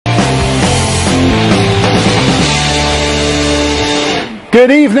Good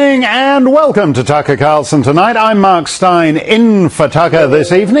evening and welcome to Tucker Carlson Tonight. I'm Mark Stein in for Tucker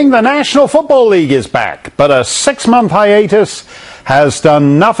this evening. The National Football League is back, but a 6-month hiatus has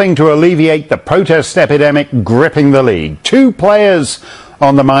done nothing to alleviate the protest epidemic gripping the league. 2 players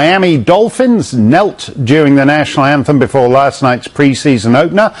on the Miami Dolphins knelt during the national anthem before last night's preseason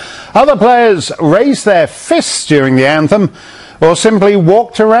opener. Other players raised their fists during the anthem or simply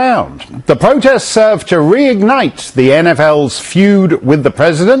walked around. The protests served to reignite the NFL's feud with the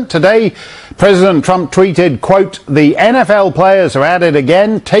president. Today, President Trump tweeted, quote, "The NFL players are at it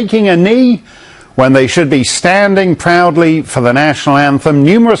again, taking a knee when they should be standing proudly for the national anthem."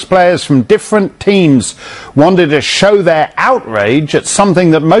 Numerous players from different teams wanted to show their outrage at something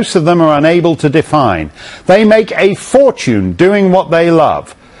that most of them are unable to define. They make a fortune doing what they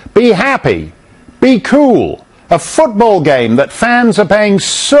love. Be happy. Be cool. A football game that fans are paying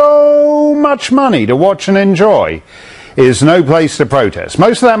so much money to watch and enjoy is no place to protest.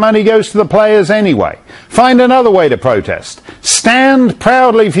 Most of that money goes to the players anyway. Find another way to protest. Stand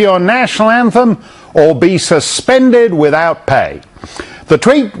proudly for your national anthem or be suspended without pay. The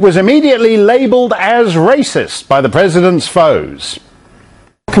tweet was immediately labeled as racist by the president's foes.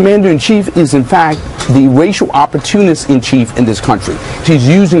 Commander-in-Chief is, in fact, the racial opportunist-in-chief in this country. He's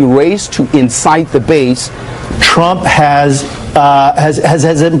using race to incite the base. Trump has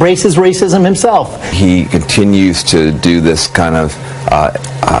embraced his racism himself. He continues to do this kind of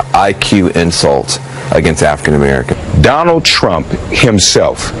IQ insult against African Americans. Donald Trump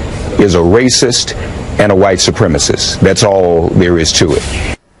himself is a racist and a white supremacist. That's all there is to it.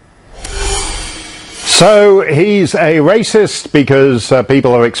 So he's a racist because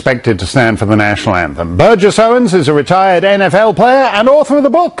people are expected to stand for the national anthem. Burgess Owens is a retired NFL player and author of the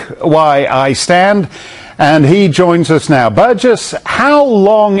book, Why I Stand, and he joins us now. Burgess, how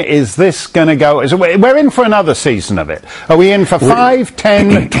long is this going to go? We're in for another season of it. Are we in for 5,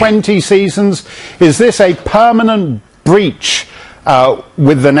 10, 20 seasons? Is this a permanent breach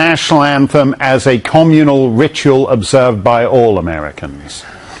with the national anthem as a communal ritual observed by all Americans?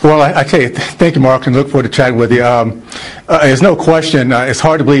 Well, I tell you, thank you, Mark, and look forward to chatting with you. There's no question, it's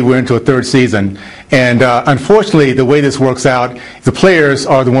hard to believe we're into a 3rd season. And unfortunately, the way this works out, the players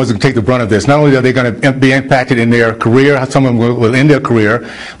are the ones who take the brunt of this. Not only are they going to be impacted in their career, some of them will end their career,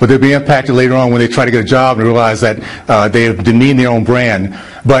 but they'll be impacted later on when they try to get a job and realize that they have demeaned their own brand.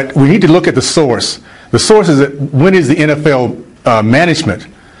 But we need to look at the source. The source is that when is the NFL management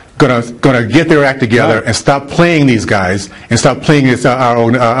going to get their act together and stop playing these guys and stop playing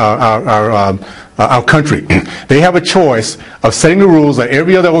our country. They have a choice of setting the rules that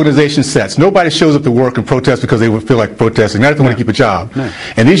every other organization sets. Nobody shows up to work and protest because they would feel like protesting, not if they want to keep a job.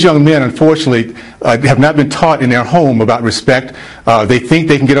 And these young men, unfortunately, have not been taught in their home about respect. They think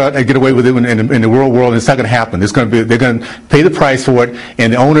they can get away with it in the real world, and it's not going to happen. They're going to pay the price for it,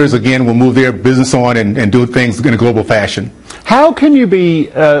 and the owners, again, will move their business on and do things in a global fashion. How can you be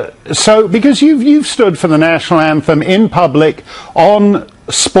because you've stood for the national anthem in public on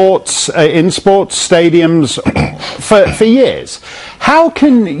sports in sports stadiums for years? How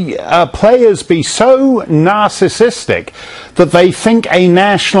can players be so narcissistic that they think a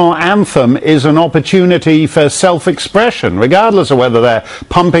national anthem is an opportunity for self-expression, regardless of whether they're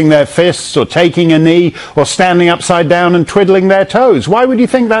pumping their fists or taking a knee or standing upside down and twiddling their toes? Why would you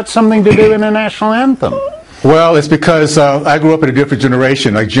think that's something to do in a national anthem? Well, it's because I grew up in a different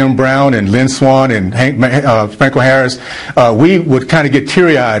generation, like Jim Brown and Lynn Swann and Franco Harris. We would kind of get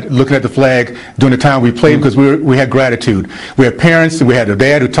teary-eyed looking at the flag during the time we played because we had gratitude. We had parents, and we had a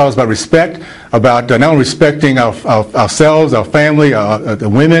dad who taught us about respect, about not only respecting ourselves, our family, the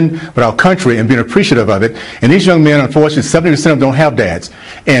women, but our country, and being appreciative of it. And these young men, unfortunately, 70% of them don't have dads.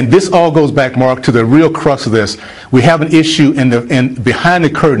 And this all goes back, Mark, to the real crux of this. We have an issue behind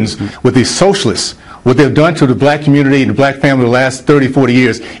the curtains with these socialists. What they've done to the black community and the black family the last 30, 40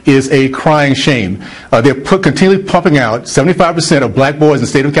 years is a crying shame. They're continually pumping out 75% of black boys in the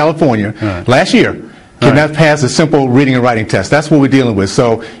state of California last year cannot pass a simple reading and writing test. That's what we're dealing with.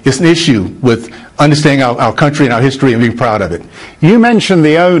 So it's an issue with understanding our country and our history and being proud of it. You mentioned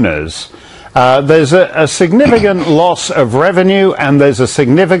the owners. There's a significant loss of revenue and there's a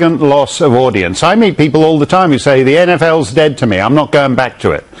significant loss of audience. I meet people all the time who say the NFL's dead to me. I'm not going back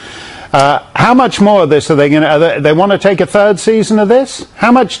to it. How much more of this are they going to? They want to take a 3rd season of this? How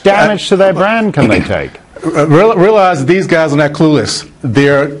much damage to their brand can they take? Realize that these guys are not clueless.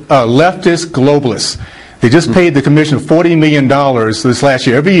 They're leftist globalists. They just paid the commission $40 million this last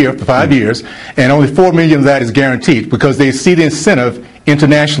year, every year for 5 years, and only $4 million of that is guaranteed because they see the incentive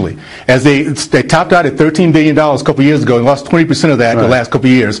internationally. As they topped out at $13 billion a couple years ago and lost 20% of that in the last couple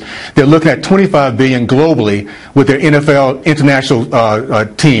of years. They're looking at $25 billion globally with their NFL international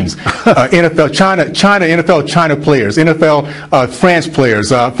teams. NFL China players, NFL France players,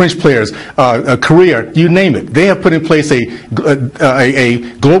 French players, Korea, you name it. They have put in place a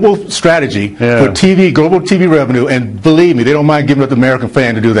global strategy for global TV revenue, and believe me, they don't mind giving up the American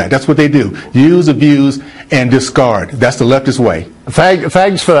fan to do that. That's what they do. Use, abuse, and discard. That's the leftist way.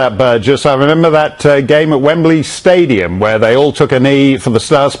 Thanks for that, Burgess. I remember that game at Wembley Stadium where they all took a knee for the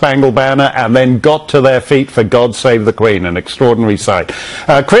Star-Spangled Banner and then got to their feet for God Save the Queen. An extraordinary sight.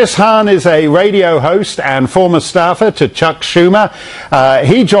 Chris Hahn is a radio host and former staffer to Chuck Schumer.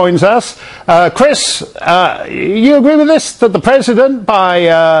 He joins us. Chris, you agree with this, that the president,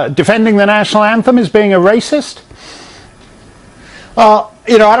 by defending the national anthem, is being a racist?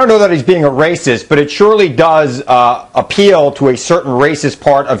 You know, I don't know that he's being a racist, but it surely does appeal to a certain racist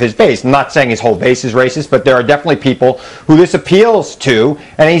part of his base. I'm not saying his whole base is racist, but there are definitely people who this appeals to,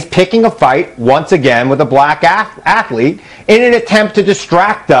 and he's picking a fight once again with a black athlete in an attempt to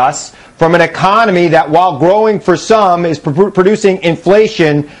distract us from an economy that, while growing for some, is producing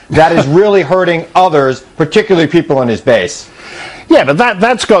inflation that is really hurting others, particularly people in his base. Yeah, but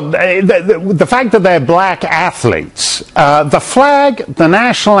that's got the fact that they're black athletes, the flag, the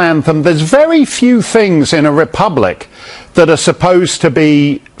national anthem. There's very few things in a republic that are supposed to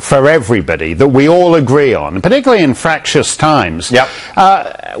be for everybody, that we all agree on, particularly in fractious times. Yep.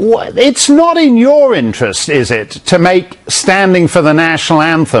 It's not in your interest, is it, to make standing for the national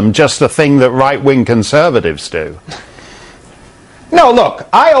anthem just a thing that right-wing conservatives do? No, look,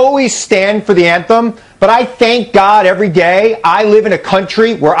 I always stand for the anthem, but I thank God every day I live in a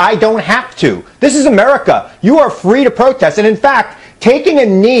country where I don't have to. This is America. You are free to protest. And in fact, taking a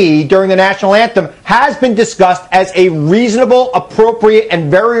knee during the national anthem has been discussed as a reasonable, appropriate,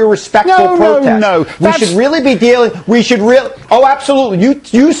 and very respectful protest. No. We should really be dealing. We should really. Oh, absolutely.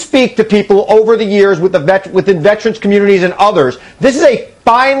 You speak to people over the years within veterans communities and others. This is a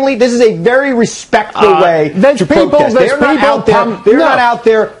very respectful way to protest. They're not out there. They're not out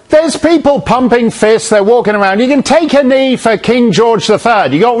there. There's people pumping fists, they're walking around. You can take a knee for King George III.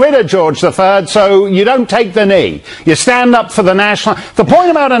 You got rid of George III, so you don't take the knee. You stand up for the national... The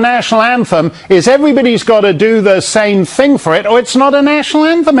point about a national anthem is everybody's got to do the same thing for it, or it's not a national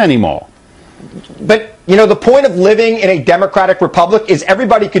anthem anymore. But, you know, the point of living in a democratic republic is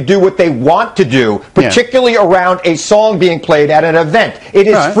everybody could do what they want to do, particularly around a song being played at an event. It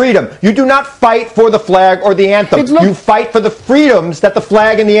is freedom. You do not fight for the flag or the anthem. You fight for the freedoms that the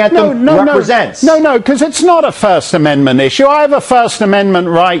flag and the anthem represents. No, because it's not a First Amendment issue. I have a First Amendment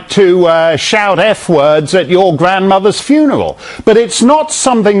right to shout F words at your grandmother's funeral. But it's not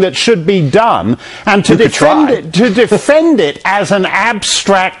something that should be done. And to defend it as an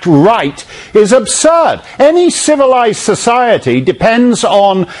abstract right is absurd. Any civilized society depends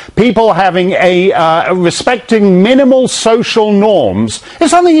on people having respecting minimal social norms.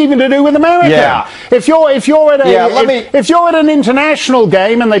 It's nothing even to do with America. Yeah. If you're at an international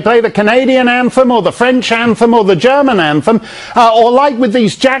game and they play the Canadian anthem or the French anthem or the German anthem, or like with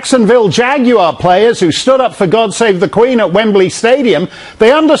these Jacksonville Jaguar players who stood up for God Save the Queen at Wembley Stadium,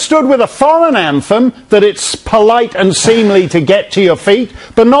 they understood with a foreign anthem that it's polite and seemly to get to your feet,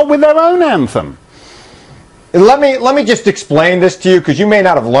 but not with their own anthem. Let me just explain this to you, because you may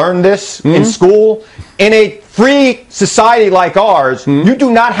not have learned this in school. In a free society like ours, you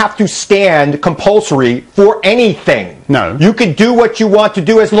do not have to stand compulsory for anything. No. You can do what you want to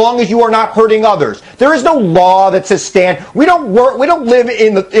do as long as you are not hurting others. There is no law that says stand. We don't live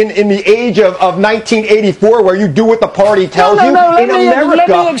in the age of 1984 where you do what the party tells you. In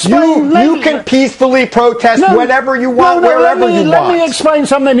America, you can peacefully protest whenever you want, wherever you want. Let me explain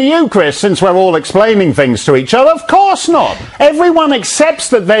something to you, Chris, since we're all explaining things to each other. Of course not. Everyone accepts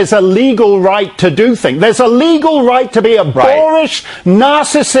that there's a legal right to do things. There's a legal right to be a boorish,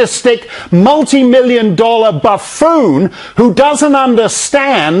 narcissistic, multi-million-dollar buffoon who doesn't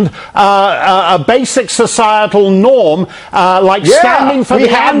understand a basic societal norm like standing for the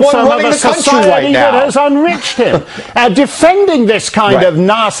anthem of a society that has enriched him. Defending this kind of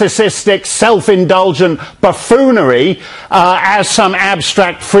narcissistic, self-indulgent buffoonery as some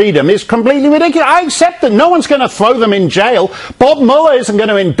abstract freedom is completely ridiculous. I accept that no one's going to throw them in jail. Bob Mueller isn't going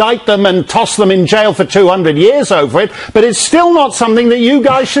to indict them and toss them in jail for 200 years over it, but it's still not something that you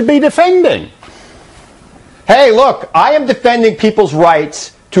guys should be defending. Hey, look, I am defending people's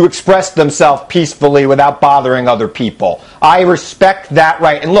rights to express themselves peacefully without bothering other people. I respect that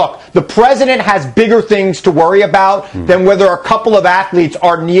right. And look, the president has bigger things to worry about than whether a couple of athletes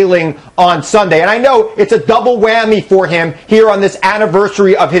are kneeling on Sunday. And I know it's a double whammy for him here on this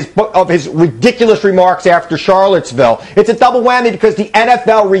anniversary of his ridiculous remarks after Charlottesville. It's a double whammy because the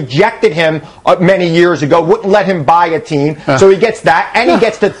NFL rejected him many years ago, wouldn't let him buy a team. So he gets that, and he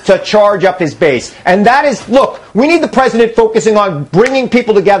gets to charge up his base. And that is, look, we need the president focusing on bringing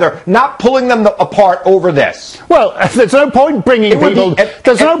people together, not pulling them apart over this. Well, there's no point bringing people.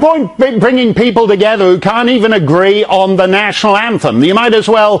 There's no point bringing people together who can't even agree on the national anthem. You might as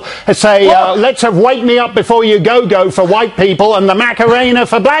well say, let's have "Wake Me Up Before You Go" for white people and the Macarena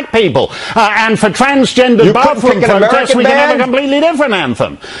for black people, and for transgender bathroom protests, we can have a completely different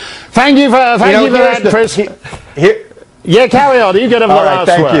anthem. Thank you for that, Chris. Yeah, carry on. You get the last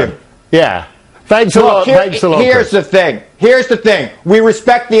word. Thank you. Yeah. Thanks a lot. Thanks a lot. Here's the thing. Here's the thing. We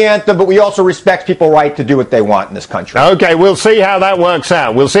respect the anthem, but we also respect people's right to do what they want in this country. Okay, we'll see how that works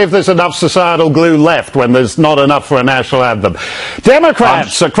out. We'll see if there's enough societal glue left when there's not enough for a national anthem.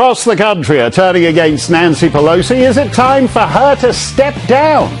 Democrats across the country are turning against Nancy Pelosi. Is it time for her to step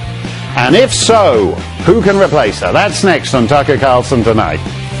down? And if so, who can replace her? That's next on Tucker Carlson Tonight.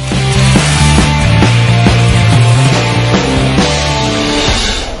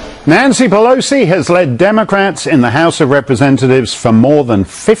 Nancy Pelosi has led Democrats in the House of Representatives for more than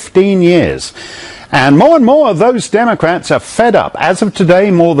 15 years. And more of those Democrats are fed up. As of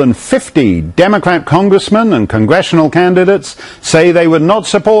today, more than 50 Democrat congressmen and congressional candidates say they would not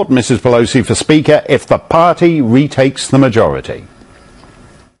support Mrs. Pelosi for Speaker if the party retakes the majority.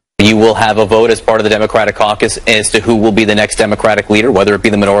 You will have a vote as part of the Democratic caucus as to who will be the next Democratic leader, whether it be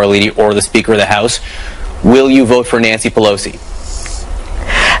the minority leader or the Speaker of the House. Will you vote for Nancy Pelosi?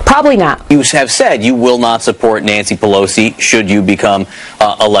 Probably not. You have said you will not support Nancy Pelosi should you become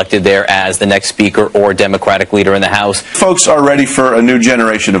elected there as the next Speaker or Democratic leader in the House. Folks are ready for a new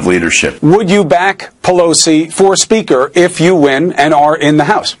generation of leadership. Would you back Pelosi for Speaker if you win and are in the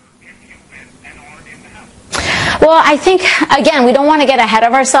House? Well, I think, again, we don't want to get ahead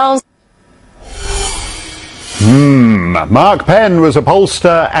of ourselves. Mark Penn was a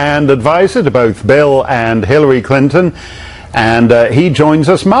pollster and advisor to both Bill and Hillary Clinton. And he joins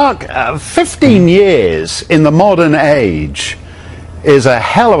us. Mark, 15 years in the modern age is a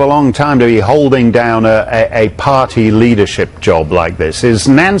hell of a long time to be holding down a party leadership job like this. Is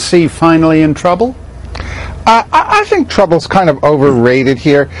Nancy finally in trouble? I think trouble's kind of overrated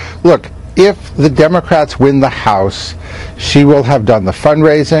here. Look, if the Democrats win the House, she will have done the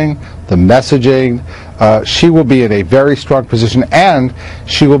fundraising, the messaging. She will be in a very strong position, and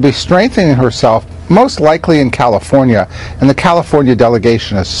she will be strengthening herself most likely in California, and the California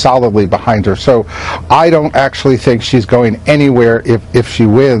delegation is solidly behind her. So I don't actually think she's going anywhere if she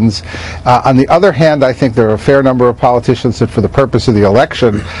wins. On the other hand, I think there are a fair number of politicians that for the purpose of the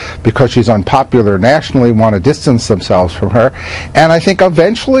election, because she's unpopular nationally, want to distance themselves from her. And I think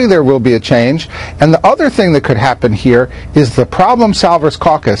eventually there will be a change. And the other thing that could happen here is the Problem Solvers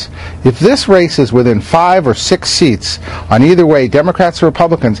Caucus. If this race is within 5 or 6 seats on either way, Democrats or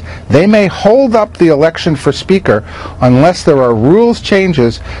Republicans, they may hold up the election for Speaker unless there are rules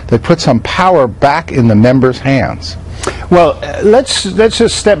changes that put some power back in the members' hands. Well, let's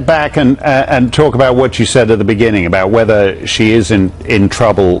just step back and talk about what you said at the beginning about whether she is in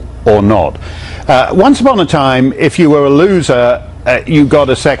trouble or not. Once upon a time, if you were a loser, you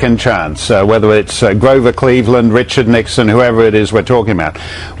got a second chance, whether it's Grover Cleveland, Richard Nixon, whoever it is we're talking about.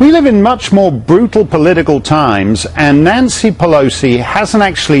 We live in much more brutal political times, and Nancy Pelosi hasn't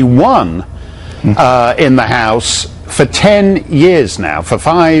actually won in the House for 10 years now, for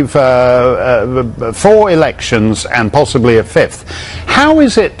 4 elections and possibly a 5th. How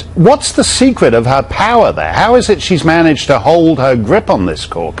is it, what's the secret of her power there? How is it she's managed to hold her grip on this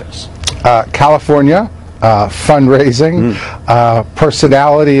caucus? California, fundraising,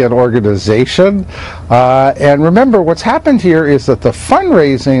 personality and organization. And remember, what's happened here is that the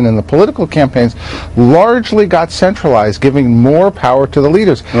fundraising and the political campaigns largely got centralized, giving more power to the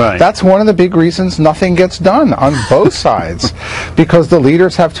leaders. Right. That's one of the big reasons nothing gets done on both sides, because the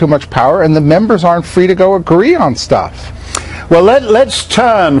leaders have too much power and the members aren't free to go agree on stuff. Well, let's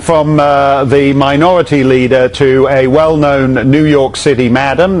turn from the minority leader to a well-known New York City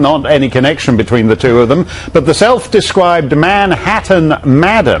madam, not any connection between the two of them, but the self-described Manhattan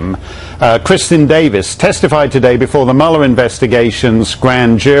madam, Kristen Davis, testified today before the Mueller investigation's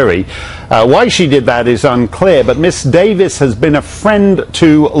grand jury. Why she did that is unclear, but Miss Davis has been a friend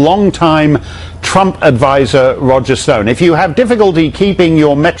to longtime Trump advisor Roger Stone. If you have difficulty keeping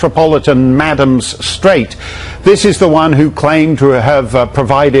your metropolitan madams straight, this is the one who claimed to have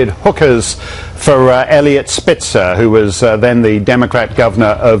provided hookers for Eliot Spitzer, who was then the Democrat governor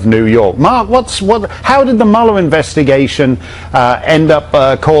of New York. Mark, how did the Mueller investigation end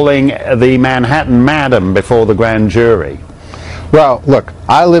up calling the Manhattan Madam before the grand jury? Well, look,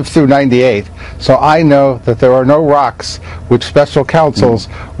 I lived through '98, so I know that there are no rocks which special counsels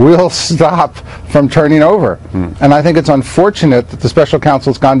will stop from turning over. And I think it's unfortunate that the special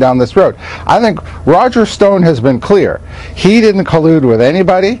counsel's gone down this road. I think Roger Stone has been clear. He didn't collude with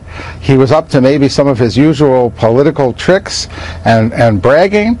anybody. He was up to maybe some of his usual political tricks and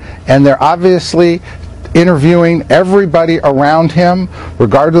bragging, and they're obviously interviewing everybody around him,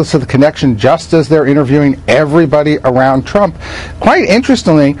 regardless of the connection, just as they're interviewing everybody around Trump. Quite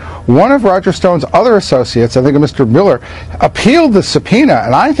interestingly, one of Roger Stone's other associates, I think Mr. Miller, appealed the subpoena,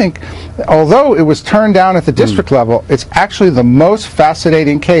 and I think, although it was turned down at the district level, it's actually the most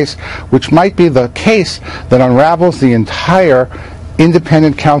fascinating case, which might be the case that unravels the entire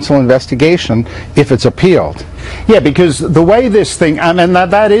independent counsel investigation if it's appealed. Yeah, because the way this thing, and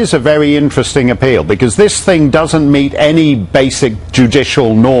that is a very interesting appeal, because this thing doesn't meet any basic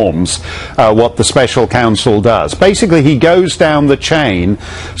judicial norms, what the special counsel does. Basically, he goes down the chain,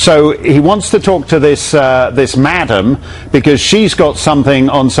 so he wants to talk to this madam because she's got something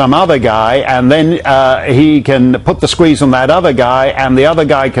on some other guy, and then he can put the squeeze on that other guy, and the other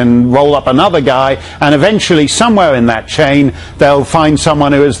guy can roll up another guy, and eventually somewhere in that chain they'll find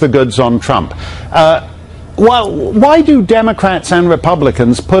someone who has the goods on Trump. Well, why do Democrats and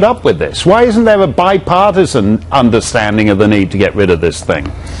Republicans put up with this? Why isn't there a bipartisan understanding of the need to get rid of this thing?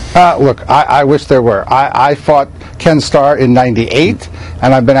 Look, I wish there were. I fought Ken Starr in '98,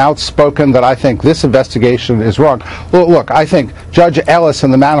 and I've been outspoken that I think this investigation is wrong. Well, look, I think Judge Ellis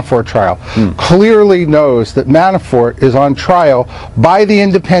in the Manafort trial clearly knows that Manafort is on trial by the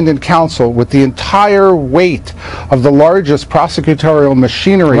independent counsel with the entire weight of the largest prosecutorial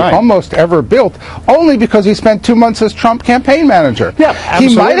machinery almost ever built, only because he spent 2 months as Trump campaign manager. Yeah, absolutely.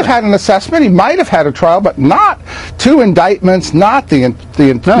 He might have had an assessment, he might have had a trial, but not 2 indictments, not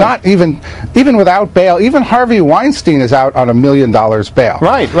not even without bail. Even Harvey Weinstein is out on $1 million bail.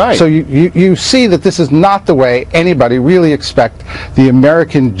 Right. So you see that this is not the way anybody really expect the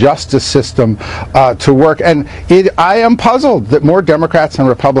American justice system to work. And I am puzzled that more Democrats and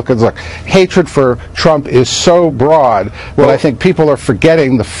Republicans, look, hatred for Trump is so broad that I think people are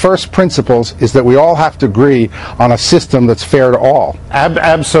forgetting the first principles is that we all have to agree on a system that's fair to all.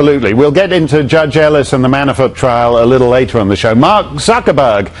 Absolutely. We'll get into Judge Ellis and the Manafort trial a little later on the show. Mark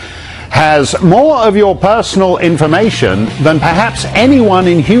Zuckerberg has more of your personal information than perhaps anyone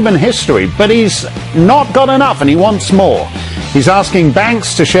in human history, but he's not got enough and he wants more. He's asking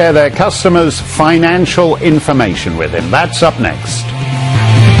banks to share their customers' financial information with him. That's up next.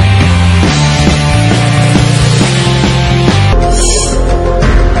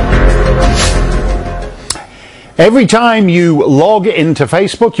 Every time you log into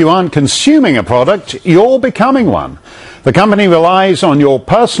Facebook, you aren't consuming a product, you're becoming one. The company relies on your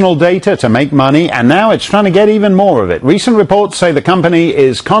personal data to make money, and now it's trying to get even more of it. Recent reports say the company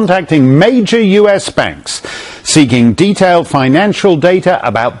is contacting major U.S. banks, seeking detailed financial data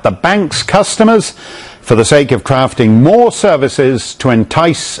about the bank's customers for the sake of crafting more services to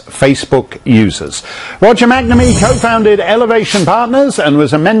entice Facebook users. Roger McNamee co-founded Elevation Partners and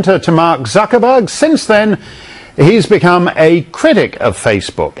was a mentor to Mark Zuckerberg. Since then, he's become a critic of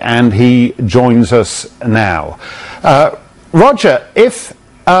Facebook, and he joins us now. Roger, if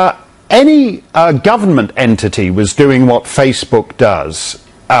any government entity was doing what Facebook does,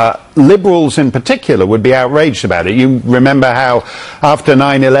 liberals in particular would be outraged about it. You remember how after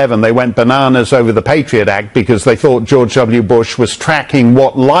 9/11 they went bananas over the Patriot Act because they thought George W. Bush was tracking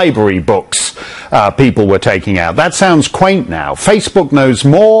what library books people were taking out. That sounds quaint now. Facebook knows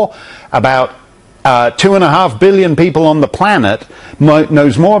more about 2.5 billion people on the planet,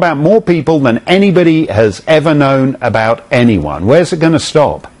 knows more about more people than anybody has ever known about anyone. Where's it going to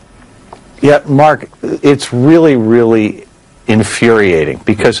stop? Yeah, Mark, it's really, really infuriating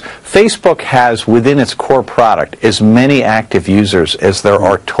because Facebook has within its core product as many active users as there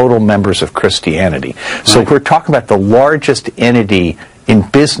are total members of Christianity. So we're talking about the largest entity in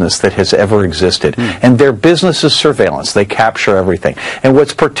business that has ever existed. And their business is surveillance. They capture everything. And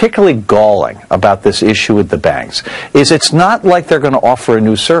what's particularly galling about this issue with the banks is it's not like they're going to offer a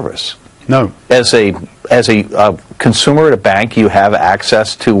new service. No. As a consumer at a bank, you have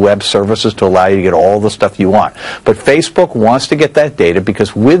access to web services to allow you to get all the stuff you want. But Facebook wants to get that data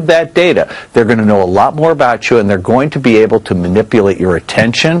because with that data, they're going to know a lot more about you, and they're going to be able to manipulate your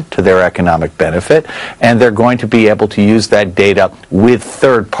attention to their economic benefit, and they're going to be able to use that data with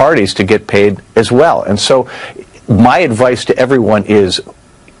third parties to get paid as well. And so my advice to everyone is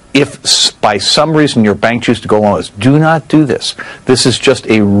if by some reason your bank chooses to go along with this, do not do this. This is just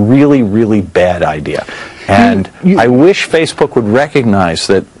a really, really bad idea. And I wish Facebook would recognize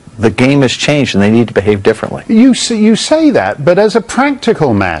that the game has changed and they need to behave differently. You say that, but as a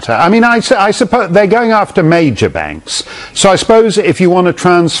practical matter, I mean, I suppose they're going after major banks. So I suppose if you want to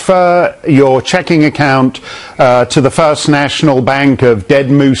transfer your checking account to the First National Bank of Dead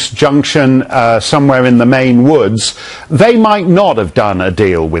Moose Junction somewhere in the Maine woods, they might not have done a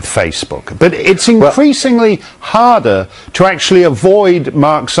deal with Facebook. But it's increasingly harder to actually avoid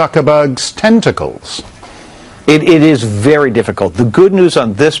Mark Zuckerberg's tentacles. It is very difficult. The good news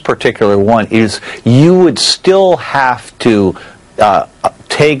on this particular one is you would still have to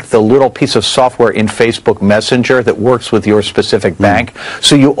take the little piece of software in Facebook Messenger that works with your specific bank.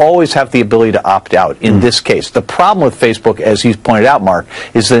 So you always have the ability to opt out in this case. The problem with Facebook, as you pointed out, Mark,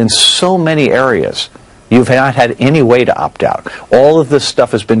 is that in so many areas, you've not had any way to opt out. All of this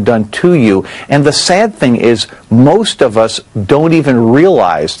stuff has been done to you. And the sad thing is, most of us don't even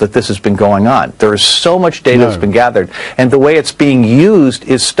realize that this has been going on. There is so much data that's been gathered. And the way it's being used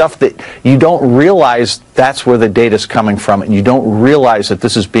is stuff that you don't realize that's where the data is coming from. And you don't realize that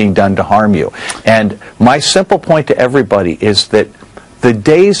this is being done to harm you. And my simple point to everybody is that the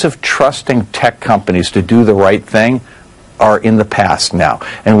days of trusting tech companies to do the right thing are in the past now.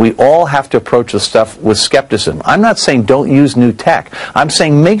 And we all have to approach this stuff with skepticism. I'm not saying don't use new tech. I'm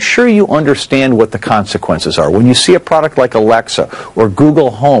saying make sure you understand what the consequences are. When you see a product like Alexa or Google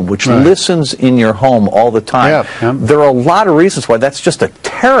Home, which listens in your home all the time, there are a lot of reasons why that's just a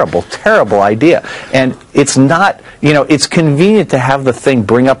terrible, terrible idea. And it's not, you know, it's convenient to have the thing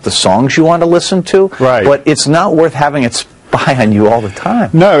bring up the songs you want to listen to, but it's not worth having it spy on you all the time.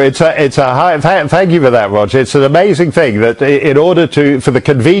 No, it's a high, thank you for that, Roger. It's an amazing thing that in order for the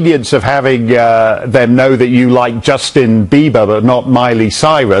convenience of having them know that you like Justin Bieber but not Miley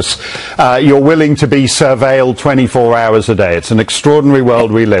Cyrus, you're willing to be surveilled 24 hours a day. It's an extraordinary world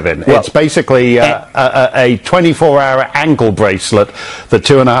we live in. It's basically a 24-hour ankle bracelet that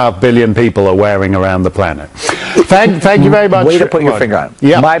 2.5 billion people are wearing around the planet. Thank you very much. Way to put your finger on it.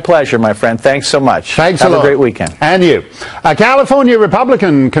 Yeah. My pleasure, my friend. Thanks so much. Thanks a lot. Have a great weekend. And you. A California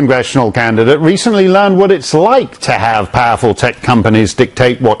Republican congressional candidate recently learned what it's like to have powerful tech companies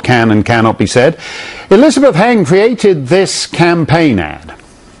dictate what can and cannot be said. Elizabeth Heng created this campaign ad.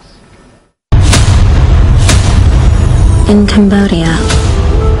 In Cambodia,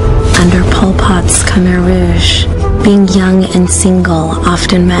 under Pol Pot's Khmer Rouge, being young and single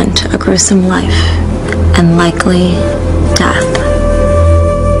often meant a gruesome life and likely death.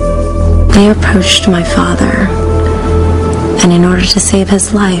 They approached my father, and in order to save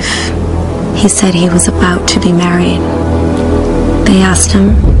his life, he said he was about to be married. They asked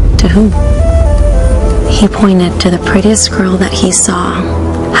him, to whom? He pointed to the prettiest girl that he saw,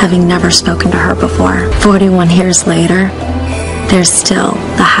 having never spoken to her before. 41 years later, they're still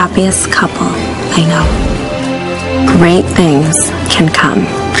the happiest couple I know. Great things can come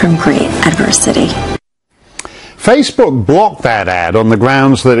from great adversity. Facebook blocked that ad on the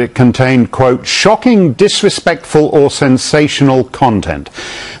grounds that it contained, quote, shocking, disrespectful or sensational content.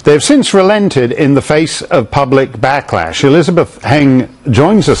 They've since relented in the face of public backlash. Elizabeth Heng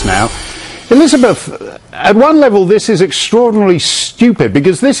joins us now. Elizabeth, at one level this is extraordinarily stupid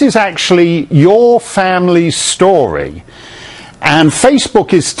because this is actually your family's story. And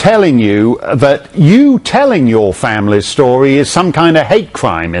Facebook is telling you that you telling your family's story is some kind of hate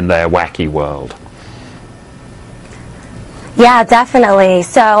crime in their wacky world. Yeah, definitely.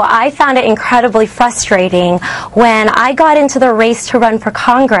 So I found it incredibly frustrating when I got into the race to run for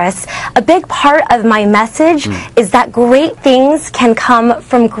Congress. A big part of my message is that great things can come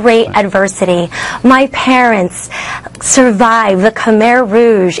from great adversity. My parents survived the Khmer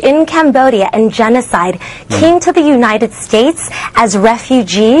Rouge in Cambodia and genocide, came to the United States as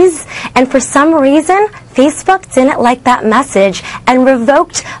refugees, and for some reason, Facebook didn't like that message and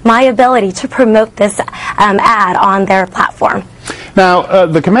revoked my ability to promote this ad on their platform. Now,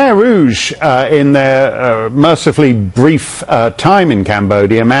 the Khmer Rouge, in their mercifully brief time in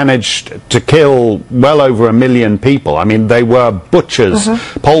Cambodia, managed to kill well over 1 million people. I mean, they were butchers.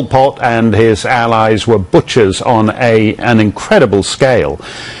 Pol Pot and his allies were butchers on an incredible scale.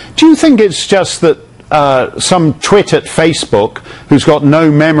 Do you think it's just that some twit at Facebook, who's got no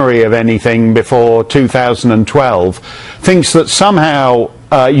memory of anything before 2012, thinks that somehow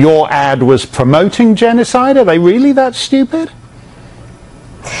your ad was promoting genocide? Are they really that stupid?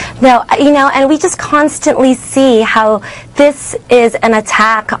 No, you know, and we just constantly see how this is an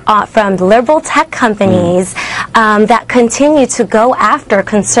attack from liberal tech companies that continue to go after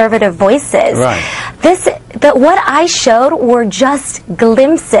conservative voices. what I showed were just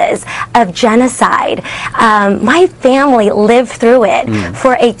glimpses of genocide. My family lived through it.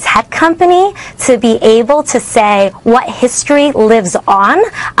 For a tech company to be able to say what history lives on,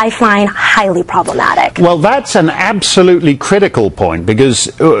 I find highly problematic. Well, that's an absolutely critical point, because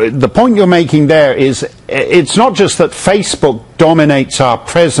the point you're making there is it's not just that Facebook dominates our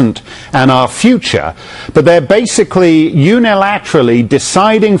present and our future, but they're basically unilaterally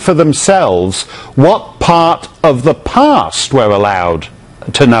deciding for themselves what part of the past we're allowed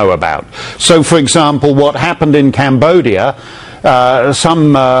to know about. So, for example, what happened in Cambodia,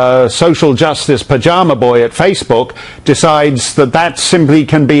 some social justice pajama boy at Facebook decides that that simply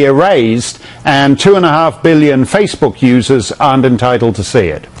can be erased, and 2.5 billion Facebook users aren't entitled to see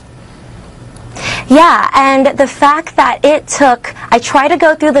it. Yeah, and the fact that it took, I tried to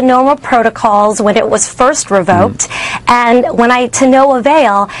go through the normal protocols when it was first revoked, and to no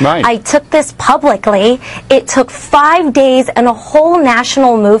avail, I took this publicly. It took 5 days and a whole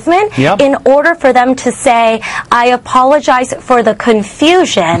national movement in order for them to say, I apologize for the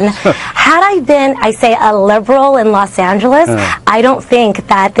confusion. Had I been, I say, a liberal in Los Angeles, I don't think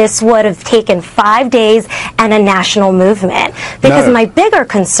that this would have taken 5 days and a national movement. Because my bigger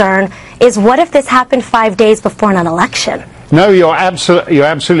concern is, what if this happened 5 days before an election? No, you're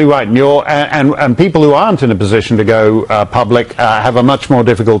absolutely right. And people who aren't in a position to go public have a much more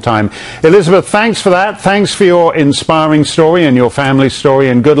difficult time. Elizabeth, thanks for that. Thanks for your inspiring story and your family story,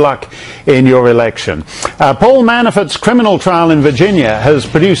 and good luck in your election. Paul Manafort's criminal trial in Virginia has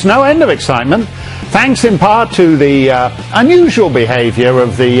produced no end of excitement, thanks in part to the unusual behavior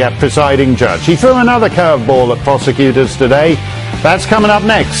of the presiding judge. He threw another curveball at prosecutors today. That's coming up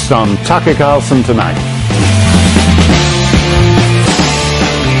next on Tucker Carlson Tonight.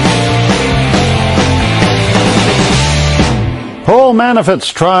 Paul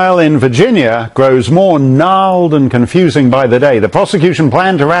Manafort's trial in Virginia grows more gnarled and confusing by the day. The prosecution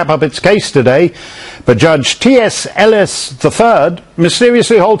planned to wrap up its case today, but Judge T.S. Ellis III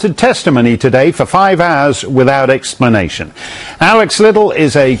mysteriously halted testimony today for 5 hours without explanation. Alex Little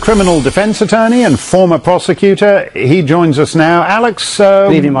is a criminal defense attorney and former prosecutor. He joins us now. Alex,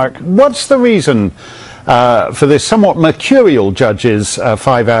 good evening, Mark. What's the reason for this somewhat mercurial judge's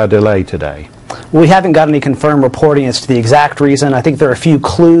 5-hour delay today? We haven't got any confirmed reporting as to the exact reason. I think there are a few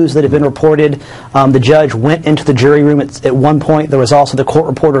clues that have been reported. The judge went into the jury room at one point. There was also the court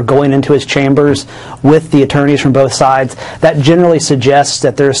reporter going into his chambers with the attorneys from both sides. That generally suggests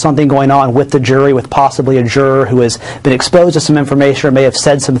that there's something going on with the jury, with possibly a juror who has been exposed to some information or may have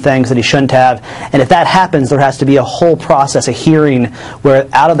said some things that he shouldn't have. And if that happens, there has to be a whole process, a hearing, where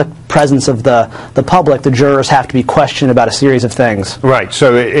out of the presence of the public, the jurors have to be questioned about a series of things. Right,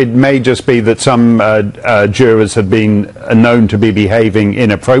 so it may just be that some jurors had been known to be behaving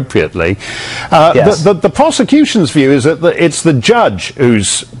inappropriately. Yes. The prosecution's view is that it's the judge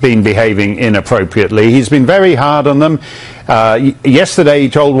who's been behaving inappropriately. He's been very hard on them. Yesterday he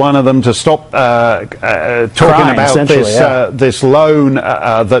told one of them to stop talking about this loan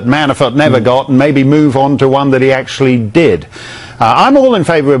that Manafort never got, and maybe move on to one that he actually did. I'm all in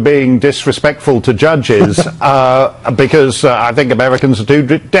favor of being disrespectful to judges because I think Americans are too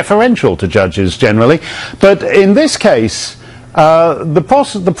deferential to judges generally. But in this case,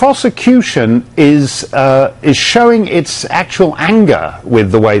 the prosecution is showing its actual anger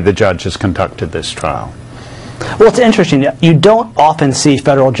with the way the judge has conducted this trial. Well, it's interesting. You don't often see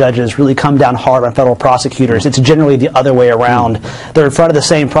federal judges really come down hard on federal prosecutors. It's generally the other way around. They're in front of the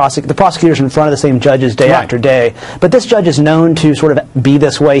same the prosecutors in front of the same judges day after day. But this judge is known to sort of be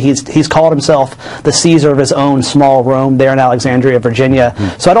this way. He's called himself the Caesar of his own small Rome there in Alexandria, Virginia.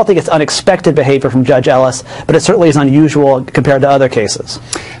 So I don't think it's unexpected behavior from Judge Ellis, but it certainly is unusual compared to other cases.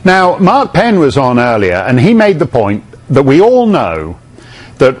 Now, Mark Penn was on earlier, and he made the point that we all know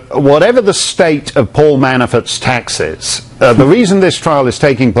that whatever the state of Paul Manafort's taxes, the reason this trial is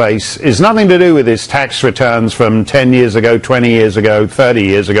taking place is nothing to do with his tax returns from 10 years ago, 20 years ago, 30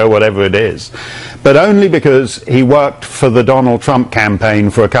 years ago, whatever it is, but only because he worked for the Donald Trump campaign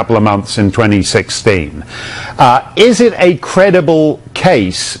for a couple of months in 2016. Is it a credible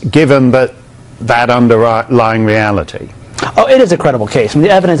case given that underlying reality? Oh, it is a credible case. I mean,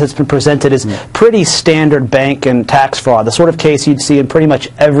 the evidence that's been presented is pretty standard bank and tax fraud, the sort of case you'd see in pretty much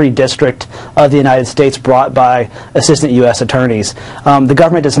every district of the United States brought by assistant U.S. attorneys. The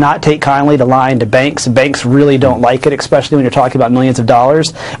government does not take kindly to lying to banks. Banks really don't like it, especially when you're talking about millions of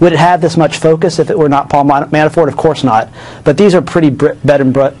dollars. Would it have this much focus if it were not Paul Manafort? Of course not. But these are pretty bread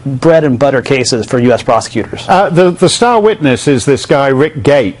and butter cases for U.S. prosecutors. The star witness is this guy, Rick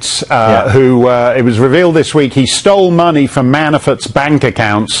Gates, who, it was revealed this week, he stole money from from Manafort's bank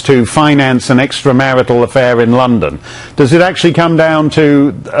accounts to finance an extramarital affair in London? Does it actually come down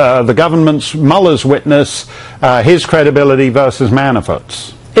to the government's Mueller's witness, his credibility versus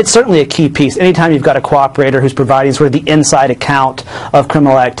Manafort's? It's certainly a key piece. Anytime you've got a cooperator who's providing sort of the inside account of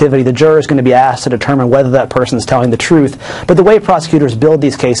criminal activity, the juror is going to be asked to determine whether that person is telling the truth. But the way prosecutors build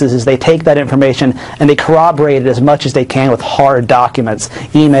these cases is they take that information and they corroborate it as much as they can with hard documents,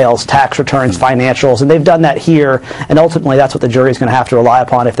 emails, tax returns, financials, and they've done that here, and ultimately that's what the jury is going to have to rely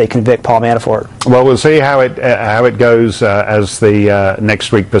upon if they convict Paul Manafort. Well, we'll see how it goes as the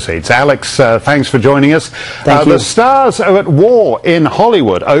next week proceeds. Alex, thanks for joining us. Thank you. The stars are at war in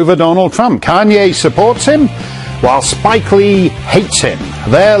Hollywood over Donald Trump. Kanye supports him, while Spike Lee hates him.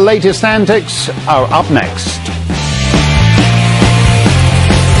 Their latest antics are up next.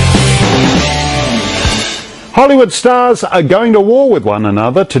 Hollywood stars are going to war with one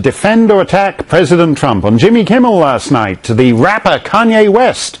another to defend or attack President Trump. On Jimmy Kimmel last night, the rapper Kanye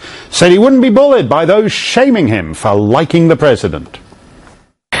West said he wouldn't be bullied by those shaming him for liking the president.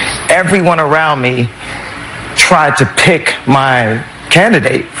 Everyone around me tried to pick my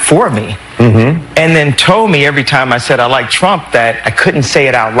candidate for me, and then told me every time I said I like Trump that I couldn't say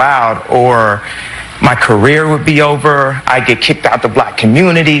it out loud or my career would be over. I'd get kicked out the black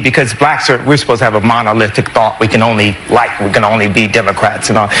community because blacks we're supposed to have a monolithic thought. We can only be Democrats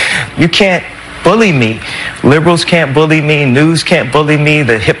and all. You can't bully me. Liberals can't bully me. News can't bully me.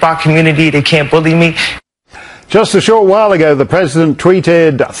 The hip hop community, they can't bully me. Just a short while ago, the president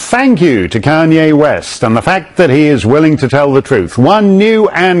tweeted, "Thank you to Kanye West and the fact that he is willing to tell the truth. One new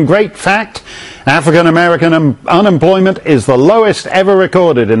and great fact, African American unemployment is the lowest ever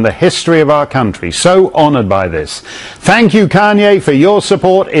recorded in the history of our country. So honored by this. Thank you, Kanye, for your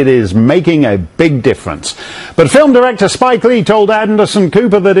support. It is making a big difference." But film director Spike Lee told Anderson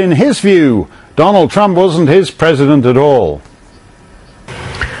Cooper that in his view, Donald Trump wasn't his president at all.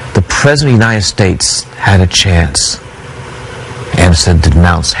 The President of the United States had a chance, Anderson, to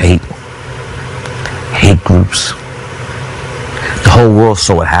denounce hate groups. The whole world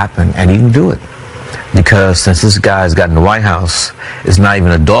saw what happened, and he didn't do it. Because since this guy's got in the White House, it's not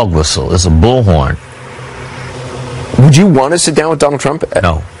even a dog whistle, it's a bullhorn. Would you want to sit down with Donald Trump?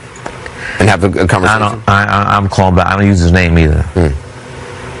 No. And have a conversation? I'm calling back. I don't use his name either.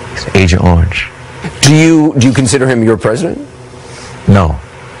 It's Agent Orange. Do you consider him your president? No.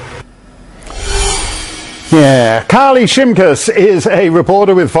 Yeah, Carly Shimkus is a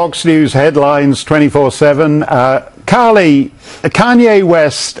reporter with Fox News Headlines 24/7. Carly, Kanye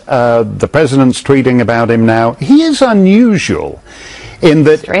West, the president's tweeting about him now. He is unusual in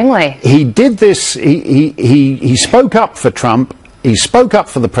that he did this. He spoke up for Trump. He spoke up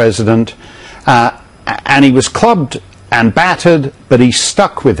for the president, and he was clubbed and battered, but he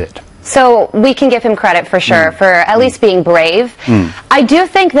stuck with it. So we can give him credit for sure for at least being brave. I do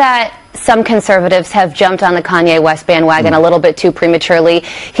think that some conservatives have jumped on the Kanye West bandwagon a little bit too prematurely.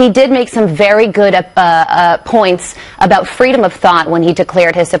 He did make some very good points about freedom of thought when he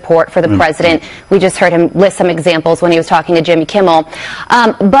declared his support for the president. We just heard him list some examples when he was talking to Jimmy Kimmel.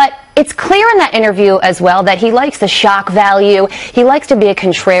 But it's clear in that interview as well that he likes the shock value. He likes to be a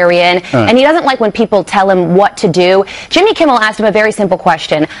contrarian, and he doesn't like when people tell him what to do. Jimmy Kimmel asked him a very simple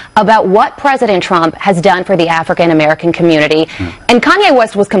question about what President Trump has done for the African American community, and Kanye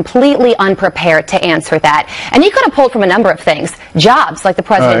West was completely unprepared to answer that. And he could have pulled from a number of things. Jobs, like the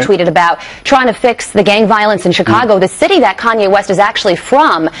president tweeted about, trying to fix the gang violence in Chicago, the city that Kanye West is actually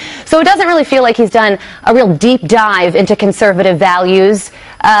from. So it doesn't really feel like he's done a real deep dive into conservative values.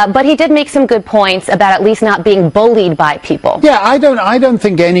 But he did make some good points about at least not being bullied by people. Yeah, I don't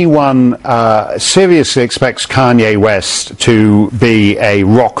think anyone seriously expects Kanye West to be a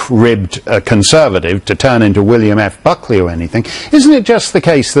rock-ribbed conservative, to turn into William F. Buckley or anything. Isn't it just the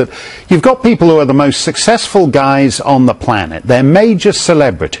case that you've got people who are the most successful guys on the planet? They're major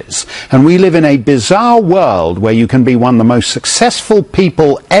celebrities. And we live in a bizarre world where you can be one of the most successful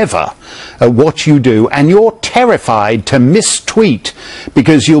people ever at what you do, and you're terrified to mistweet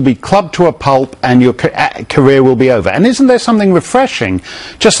because you'll be clubbed to a pulp and your career will be over. And isn't there something refreshing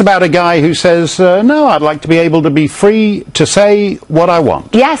just about a guy who says, no, I'd like to be able to be free to say what I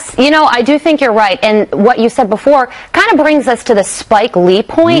want? Yes, you know, I do think you're right. And what you said before kind of brings us to the Spike Lee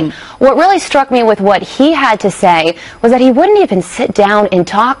point. What really struck me with what he had to say was that he wouldn't even sit down and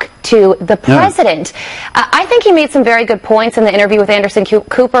talk to the president. I think he made some very good points in the interview with Anderson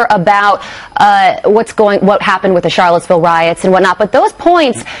Cooper about what happened with the Charlottesville riots and whatnot. But those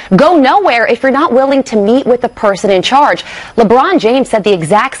points go nowhere if you're not willing to meet with the person in charge. LeBron James said the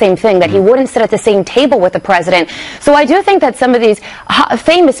exact same thing, that he wouldn't sit at the same table with the president. So I do think that some of these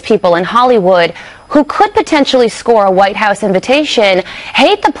famous people in Hollywood who could potentially score a White House invitation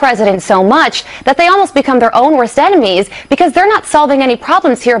hate the president so much that they almost become their own worst enemies, because they're not solving any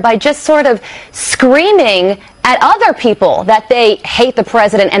problems here by just sort of screaming at other people that they hate the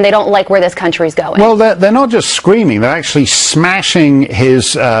president and they don't like where this country's going. Well, they're not just screaming; they're actually smashing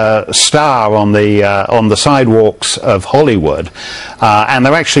his star on the sidewalks of Hollywood, and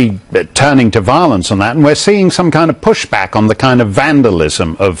they're actually turning to violence on that. And we're seeing some kind of pushback on the kind of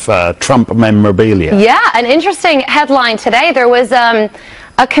vandalism of Trump memorabilia. Yeah, an interesting headline today. There was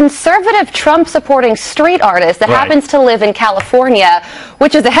a conservative Trump-supporting street artist that happens to live in California,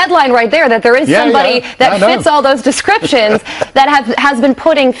 which is a headline right there, that there is somebody that fits all those descriptions, that has been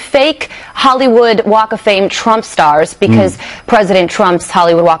putting fake Hollywood Walk of Fame Trump stars, because President Trump's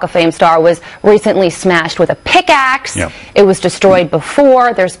Hollywood Walk of Fame star was recently smashed with a pickaxe. It was destroyed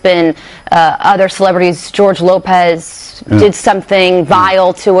before. There's been other celebrities. George Lopez did something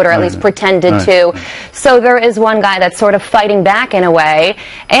vile to it, or at least pretended to. So there is one guy that's sort of fighting back in a way.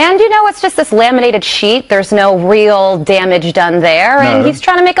 And, you know, it's just this laminated sheet. There's no real damage done there. And he's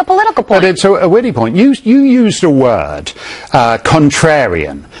trying to make a political point. But it's a witty point. You used a word,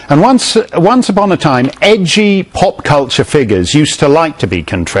 contrarian. And once upon a time, edgy pop culture figures used to like to be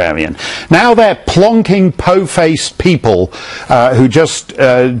contrarian. Now they're plonking, po-faced people who just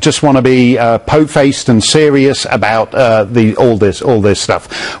want to be po-faced and serious about all this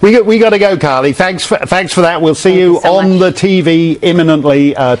stuff. We got to go, Carly. Thanks for that. We'll see you so on the TV imminently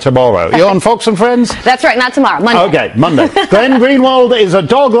tomorrow. You're on Fox and Friends? That's right, not tomorrow, Monday. Okay, Monday. Glenn Greenwald is a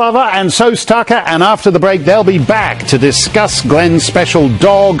dog lover, and so's Tucker, and after the break they'll be back to discuss Glenn's special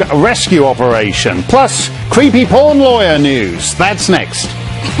dog rescue operation, plus creepy porn lawyer news. That's next.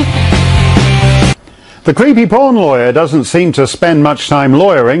 The creepy porn lawyer doesn't seem to spend much time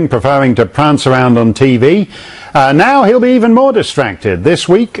lawyering, preferring to prance around on TV. Now he'll be even more distracted. This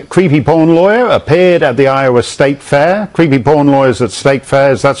week, creepy porn lawyer appeared at the Iowa State Fair. Creepy porn lawyers at state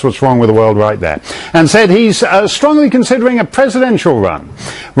fairs, that's what's wrong with the world right there. And said he's strongly considering a presidential run.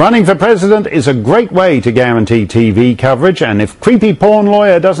 Running for president is a great way to guarantee TV coverage, and if creepy porn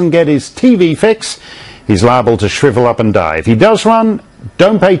lawyer doesn't get his TV fix, he's liable to shrivel up and die. If he does run,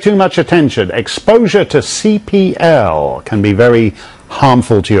 don't pay too much attention. Exposure to CPL can be very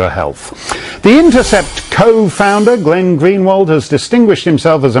harmful to your health. The Intercept co-founder, Glenn Greenwald, has distinguished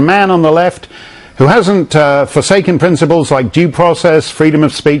himself as a man on the left who hasn't forsaken principles like due process, freedom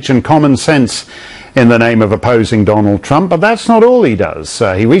of speech, and common sense in the name of opposing Donald Trump. But that's not all he does.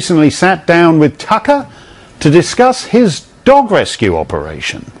 He recently sat down with Tucker to discuss his dog rescue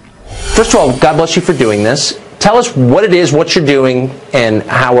operation. First of all, God bless you for doing this. Tell us what it is, what you're doing, and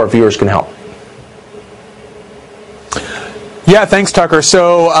how our viewers can help. Yeah, thanks, Tucker.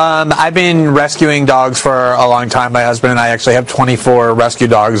 So I've been rescuing dogs for a long time. My husband and I actually have 24 rescue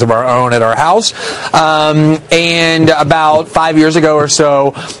dogs of our own at our house. And about 5 years ago or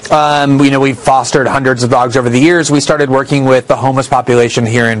so, we've fostered hundreds of dogs over the years. We started working with the homeless population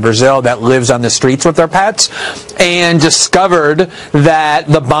here in Brazil that lives on the streets with their pets, and discovered that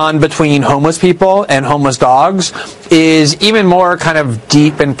the bond between homeless people and homeless dogs is even more kind of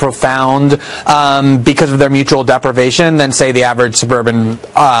deep and profound because of their mutual deprivation than, say, the average suburban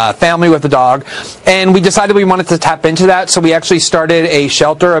family with a dog. And we decided we wanted to tap into that, so we actually started a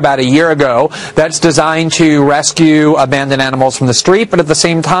shelter about a year ago that's designed to rescue abandoned animals from the street, but at the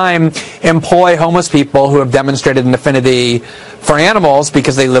same time employ homeless people who have demonstrated an affinity for animals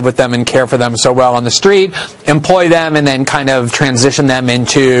because they live with them and care for them so well on the street, employ them and then kind of transition them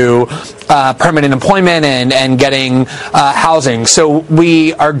into permanent employment and getting housing. So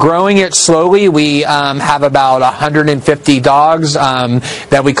we are growing it slowly. We have about 150 dogs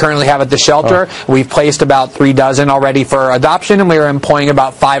that we currently have at the shelter. We've placed about 3 dozen already for adoption, and we are employing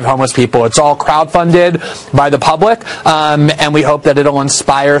about 5 homeless people. It's all crowdfunded by the public, and we hope that it'll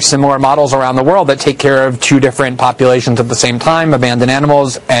inspire similar models around the world that take care of 2 different populations at the same time, abandoned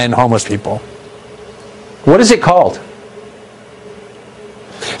animals and homeless people. What is it called?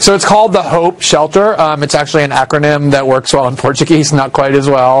 So it's called the Hope Shelter. It's actually an acronym that works well in Portuguese, not quite as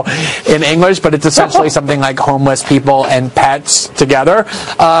well in English, but it's essentially something like homeless people and pets together.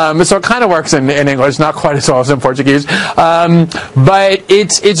 So it kind of works in English, not quite as well as in Portuguese. But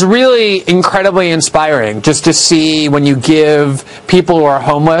it's really incredibly inspiring just to see when you give people who are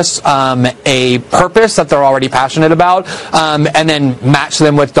homeless a purpose that they're already passionate about, and then match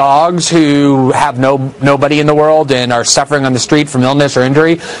them with dogs who have nobody in the world and are suffering on the street from illness or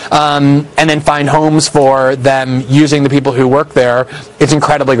injury. And then find homes for them using the people who work there. It's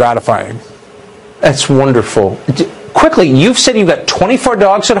incredibly gratifying. That's wonderful. Quickly, you've said you've got 24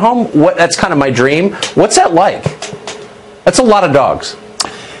 dogs at home. That's kind of my dream. What's that like? That's a lot of dogs.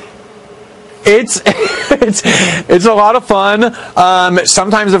 It's a lot of fun.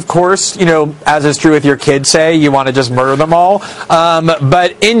 Sometimes, of course, you know, as is true with your kids, say you want to just murder them all.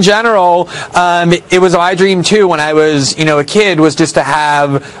 But in general, it was my dream too when I was, you know, a kid, was just to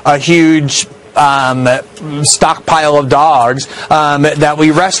have a huge stockpile of dogs that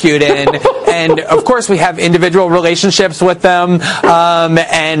we rescued, and of course we have individual relationships with them,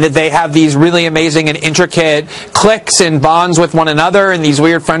 and they have these really amazing and intricate cliques and bonds with one another, and these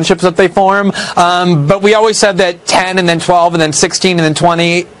weird friendships that they form. But we always said that 10 and then 12 and then 16 and then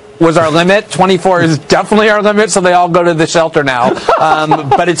 20 was our limit. 24 is definitely our limit, so they all go to the shelter now.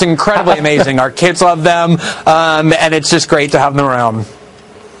 But it's incredibly amazing. Our kids love them, and it's just great to have them around.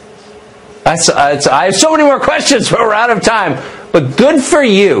 I have so many more questions, but we're out of time. But good for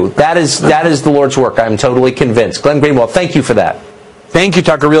you. That is the Lord's work. I'm totally convinced. Glenn Greenwald, thank you for that. Thank you,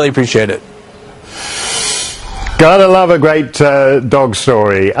 Tucker. Really appreciate it. Gotta love a great dog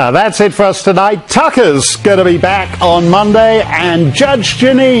story. That's it for us tonight. Tucker's going to be back on Monday, and Judge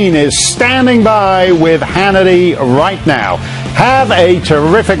Janine is standing by with Hannity right now. Have a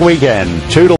terrific weekend. Toodle.